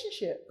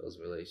relationship. Those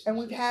relationships. And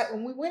we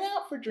went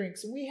out for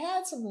drinks and we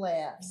had some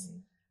laughs.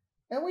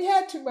 And we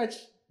had too much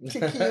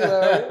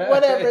tequila or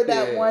whatever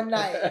that one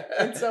night.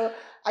 And so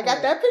I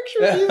got that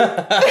picture of you.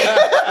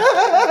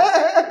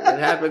 It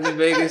happens in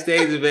Vegas,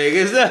 stays in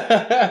Vegas.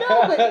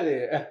 No, but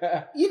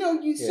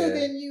so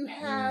then you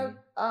have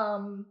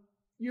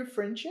your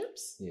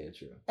friendships. Yeah,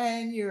 true.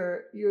 And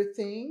your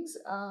things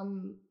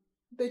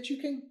that you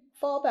can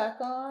fall back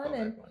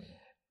on.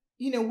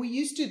 We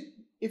used to,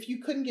 if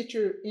you couldn't get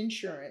your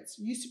insurance,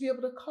 you used to be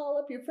able to call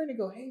up your friend and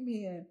go, hey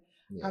man,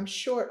 I'm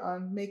short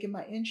on making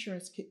my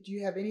insurance. Do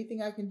you have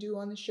anything I can do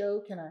on the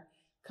show? Can I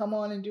come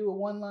on and do a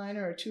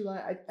 1-liner or a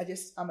 2-line?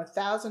 I'm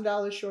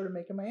 $1,000 short of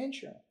making my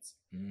insurance.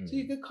 So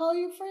you could call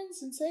your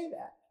friends and say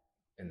that.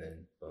 And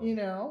then,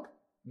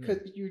 because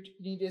you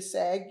need a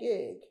SAG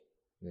gig.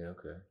 Yeah,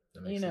 okay.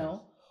 That makes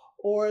sense.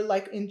 Or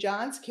like in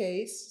John's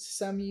case,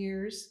 some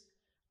years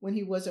when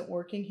he wasn't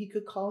working, he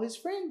could call his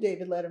friend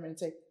David Letterman and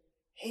say,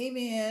 hey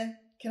man,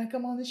 can I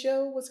come on the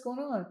show? What's going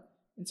on?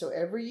 And so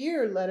every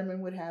year Letterman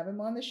would have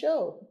him on the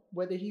show,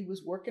 whether he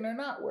was working or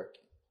not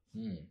working.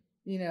 And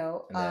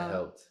that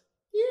helped.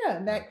 Yeah,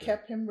 and that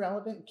kept him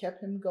relevant,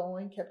 kept him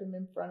going, kept him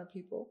in front of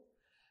people.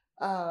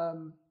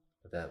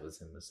 But that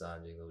was him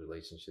massaging those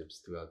relationships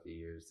throughout the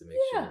years to make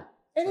sure.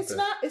 And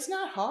it's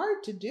not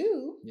hard to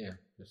do. Yeah.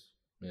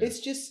 It's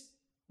just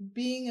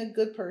being a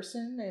good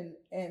person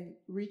and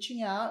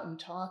reaching out and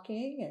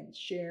talking and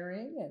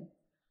sharing and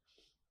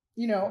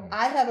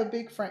I have a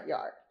big front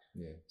yard.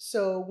 Yeah.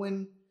 So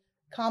when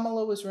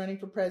Kamala was running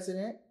for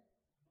president,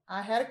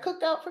 I had a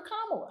cookout for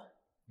Kamala.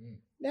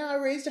 Now I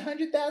raised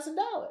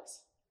 $100,000.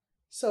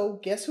 So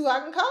guess who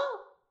I can call?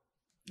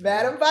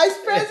 Madam Vice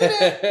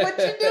President, what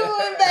you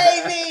doing,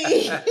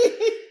 baby?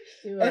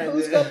 And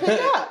who's going to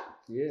pick up?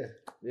 Yeah.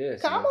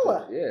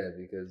 Kamala.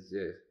 Because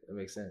it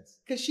makes sense.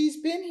 Because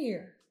she's been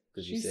here.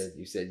 Because you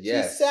said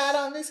yes. She sat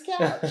on this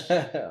couch.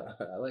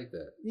 I like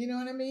that. You know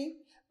what I mean?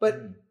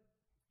 But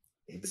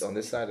it's on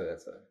this side or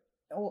that side?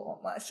 Oh,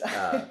 on my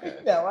side.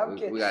 Okay. No, I'm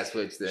kidding. We got to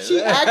switch then.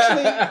 She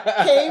actually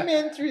came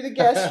in through the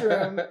guest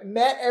room,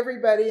 met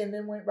everybody, and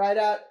then went right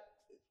out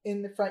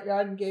in the front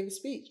yard and gave a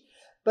speech.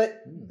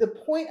 But the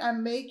point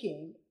I'm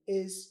making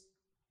is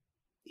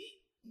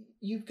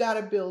you've got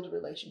to build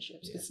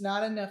relationships. Yeah. It's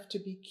not enough to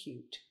be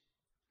cute.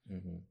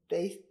 Mm-hmm.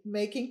 They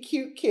making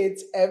cute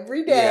kids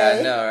every day. Yeah,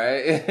 I know,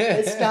 right?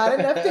 It's not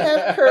enough to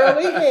have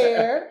curly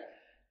hair.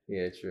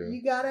 Yeah, true.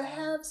 You got to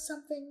have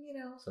something,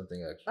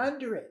 something extra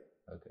under it.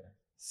 Okay.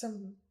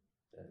 Some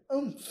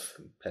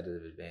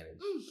competitive advantage.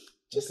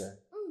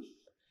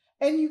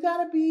 And you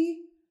got to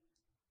be,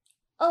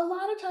 a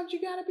lot of times you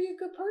got to be a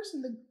good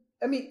person.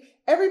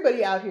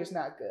 Everybody out here is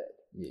not good,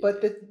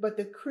 but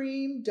the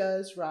cream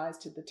does rise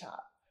to the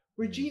top.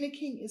 Regina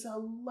King is a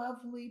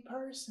lovely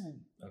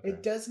person. Okay.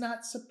 It does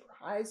not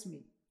surprise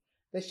me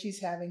that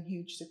she's having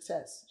huge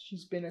success.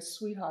 She's been a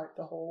sweetheart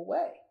the whole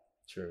way.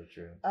 True.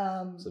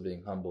 So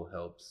being humble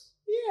helps.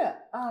 Yeah.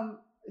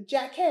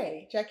 Jack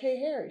Hay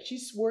Harry.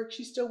 She's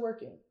still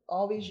working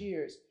all these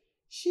years.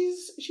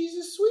 She's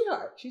a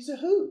sweetheart. She's a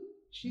hoot.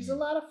 She's a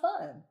lot of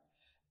fun.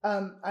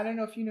 I don't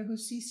know if you know who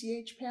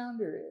CCH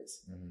Pounder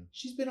is. Mm-hmm.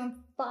 She's been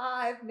on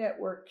 5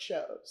 network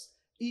shows.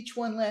 Each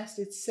one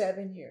lasted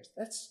 7 years.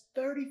 That's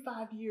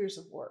 35 years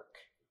of work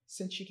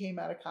since she came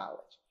out of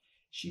college.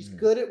 She's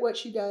good at what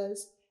she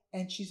does,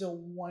 and she's a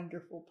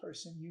wonderful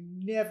person. You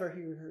never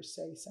hear her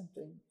say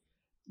something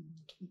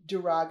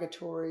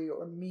derogatory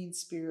or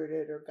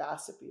mean-spirited or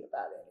gossipy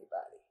about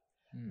anybody.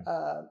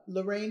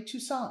 Lorraine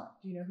Toussaint,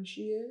 do you know who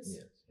she is?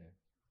 Yes. Yeah.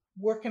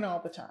 Working all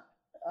the time.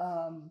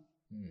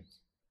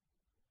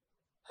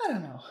 I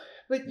don't know,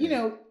 but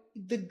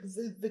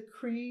the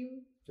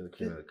cream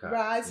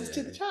rises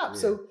to the top. Yeah.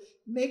 So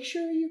make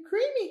sure you're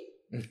creamy.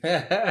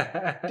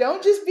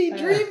 Don't just be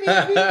dreamy.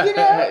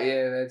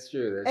 Yeah, that's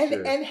true.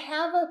 And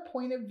have a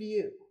point of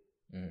view.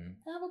 Mm-hmm.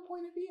 Have a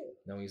point of view.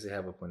 Now, when you say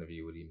have a point of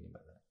view, what do you mean by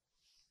that?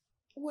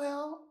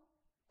 Well,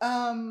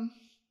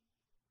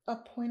 a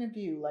point of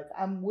view. Like,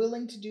 I'm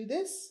willing to do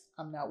this.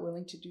 I'm not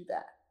willing to do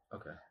that.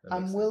 Okay.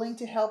 I'm willing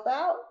to help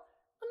out.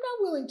 I'm not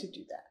willing to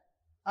do that.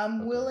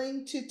 I'm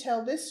willing to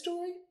tell this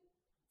story.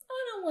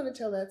 I don't want to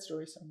tell that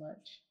story so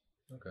much.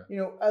 Okay.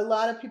 A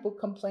lot of people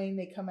complain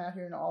they come out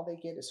here and all they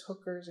get is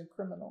hookers and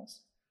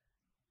criminals.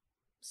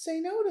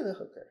 Say no to the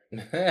hooker.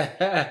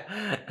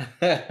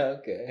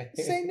 Okay.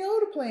 Say no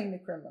to playing the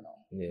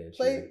criminal. Yeah.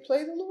 Play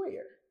the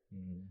lawyer.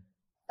 Mm-hmm.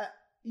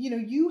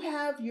 You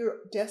have your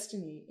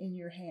destiny in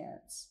your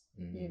hands.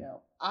 Mm-hmm.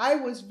 I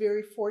was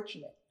very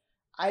fortunate.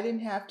 I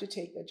didn't have to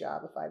take a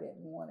job if I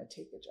didn't want to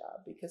take a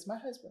job because my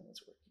husband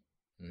was working.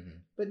 Mm-hmm.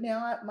 But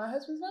now my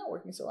husband's not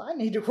working, so I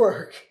need to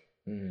work.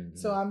 Mm-hmm.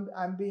 So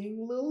I'm being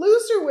a little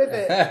looser with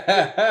it.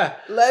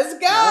 Let's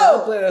go.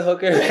 I'll play the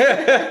hooker.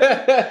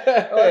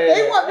 Well, if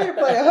they want me to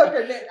play a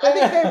hooker, I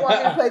think they want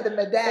me to play the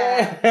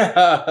madame.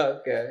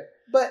 Okay.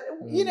 But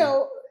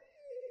yeah.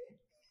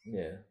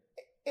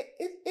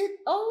 It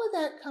all of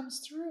that comes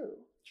through.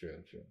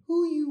 True.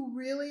 Who you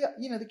really,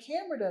 the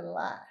camera doesn't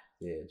lie.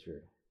 Yeah,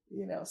 true.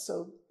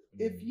 So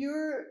if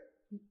you're,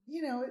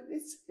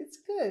 it's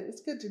good.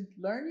 It's good to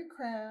learn your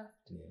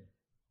craft. Yeah.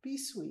 Be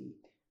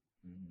sweet.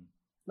 Mm-hmm.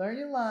 Learn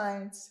your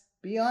lines.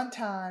 Be on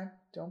time.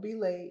 Don't be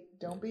late.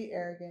 Don't be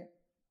arrogant.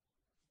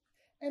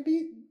 And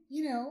be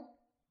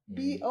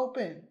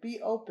open.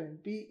 Be open.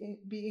 Be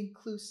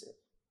inclusive.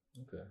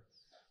 Okay.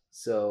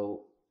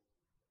 So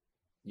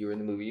you were in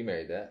the movie You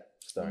Married That,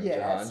 starring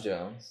John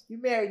Jones. You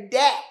Married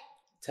That.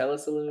 Tell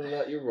us a little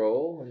about your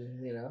role,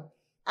 and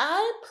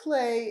I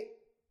play,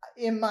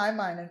 in my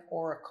mind, an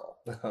oracle.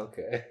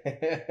 Okay.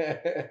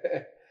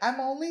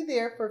 I'm only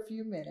there for a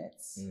few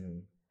minutes,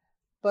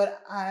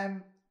 but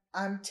I'm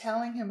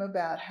telling him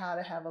about how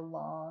to have a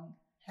long,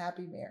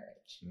 happy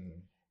marriage.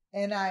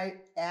 And I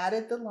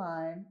added the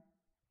line,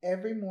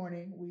 every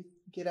morning we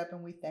get up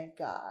and we thank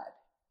God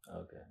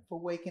for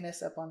waking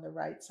us up on the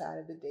right side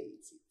of the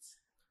daisies.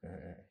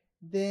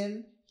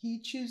 Then he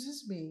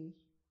chooses me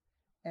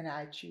and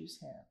I choose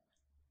him.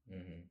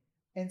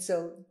 And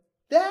so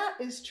that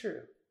is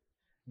true.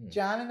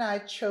 John and I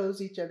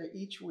chose each other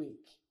each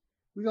week.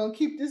 We're going to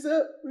keep this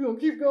up? We're going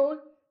to keep going?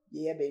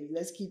 Yeah, baby,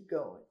 let's keep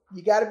going.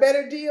 You got a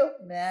better deal?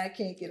 Nah, I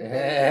can't get a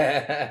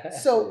better deal.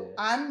 So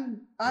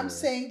I'm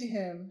saying to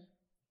him,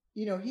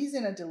 he's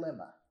in a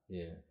dilemma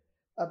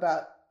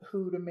about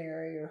who to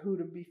marry or who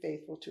to be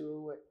faithful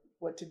to or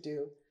what to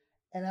do.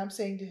 And I'm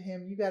saying to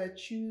him, you got to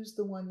choose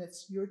the one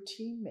that's your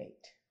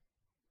teammate,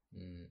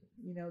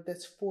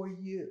 that's for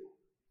you,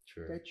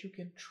 that you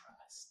can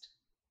trust.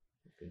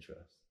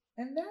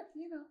 And that,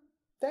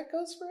 that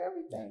goes for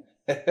everything.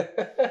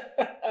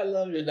 I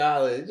love your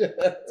knowledge.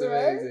 That's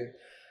amazing.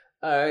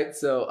 All right.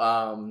 So,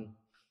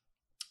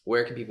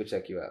 where can people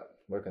check you out?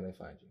 Where can they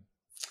find you?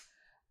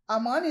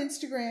 I'm on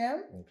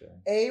Instagram.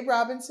 A.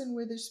 Robinson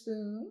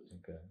Witherspoon.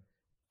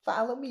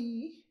 follow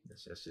me.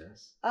 Yes.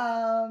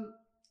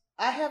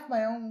 I have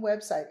my own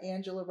website,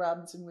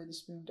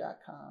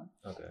 AngelaRobinsonWitherspoon.com.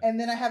 Okay. And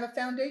then I have a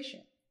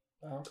foundation.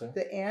 Oh, okay.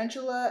 The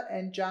Angela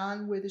and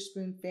John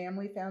Witherspoon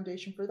Family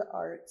Foundation for the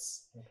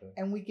Arts. Okay.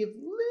 And we give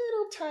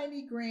little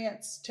tiny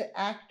grants to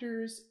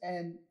actors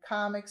and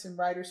comics and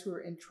writers who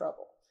are in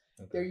trouble.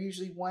 Okay. They're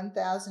usually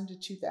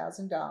 $1,000 to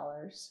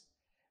 $2,000.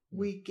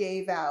 We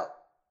gave out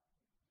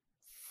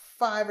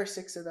 5 or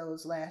 6 of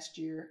those last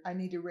year. I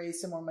need to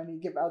raise some more money to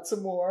give out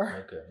some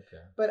more. Okay.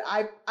 But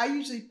I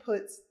usually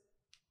put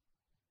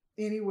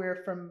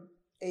anywhere from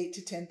 $8,000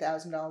 to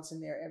 $10,000 in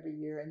there every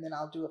year, and then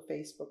I'll do a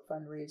Facebook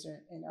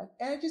fundraiser, and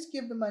I just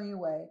give the money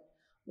away.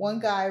 One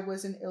guy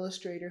was an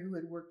illustrator who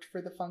had worked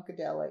for the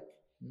Funkadelic,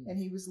 and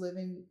he was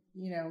living,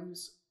 he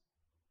was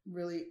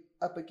really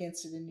up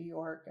against it in New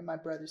York. And my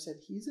brother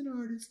said, "He's an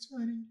artist,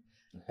 honey."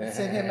 I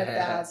sent him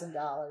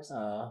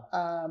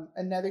 $1,000.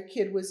 Another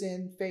kid was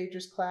in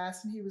Phaedra's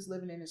class, and he was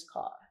living in his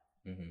car.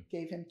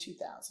 Gave him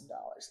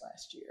 $2,000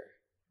 last year.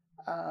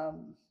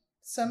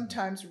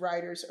 Sometimes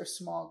writers or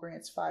small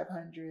grants,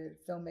 500,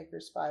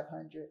 filmmakers,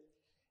 500.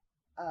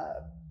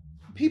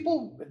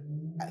 People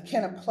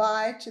can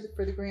apply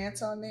for the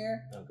grants on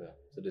there. Okay.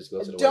 So just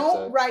go to the Don't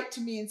website. write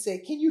to me and say,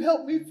 "Can you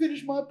help me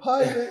finish my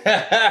pilot?"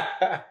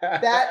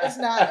 That is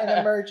not an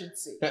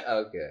emergency.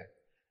 Okay.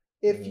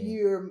 If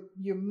your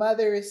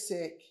mother is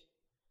sick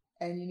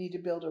and you need to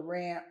build a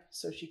ramp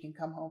so she can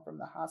come home from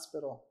the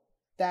hospital,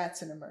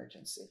 that's an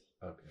emergency.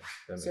 Okay.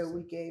 So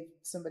we gave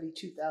somebody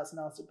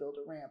 $2,000 to build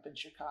a ramp in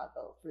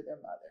Chicago for their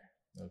mother.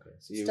 Okay.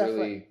 So you're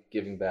really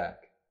giving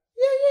back.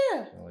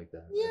 Yeah. I like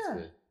that. Yeah.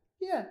 That's good.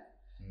 Yeah.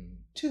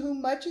 To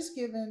whom much is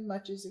given,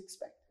 much is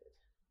expected.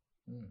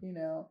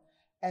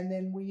 And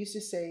then we used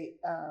to say,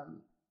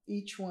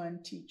 each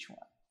one teach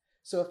one.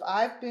 So if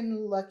I've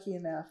been lucky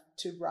enough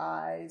to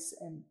rise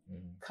and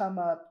come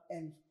up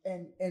and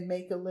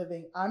make a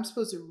living, I'm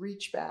supposed to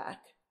reach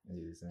back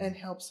and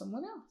help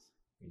someone else.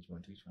 Each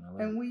one teach one. I love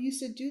And it. we used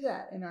to do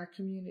that in our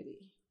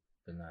community.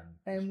 And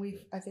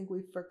I think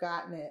we've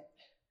forgotten it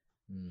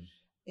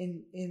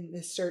in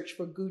the search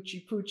for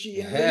Gucci,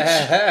 Poochie, and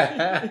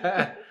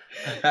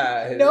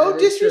Gucci. No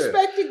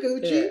disrespect to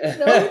Gucci. Yeah.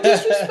 No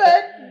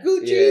disrespect.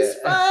 Gucci is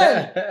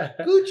fun.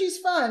 Gucci's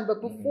fun.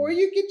 But before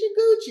you get your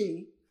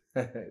Gucci,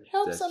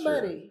 help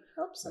somebody. True.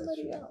 Help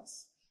somebody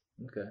else.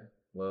 Okay.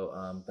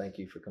 Well, thank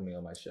you for coming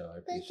on my show. I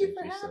thank appreciate you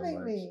for having so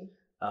much. me.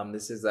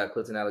 This is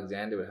Clifton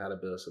Alexander with How to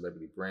Build a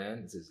Celebrity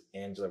Brand. This is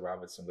Angela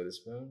Robinson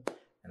Witherspoon,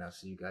 and I'll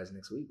see you guys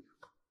next week.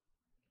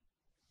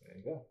 There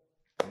you go.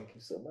 Thank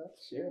you so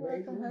much. You're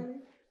welcome,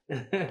 honey.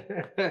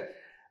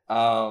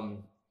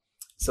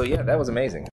 So yeah, that was amazing.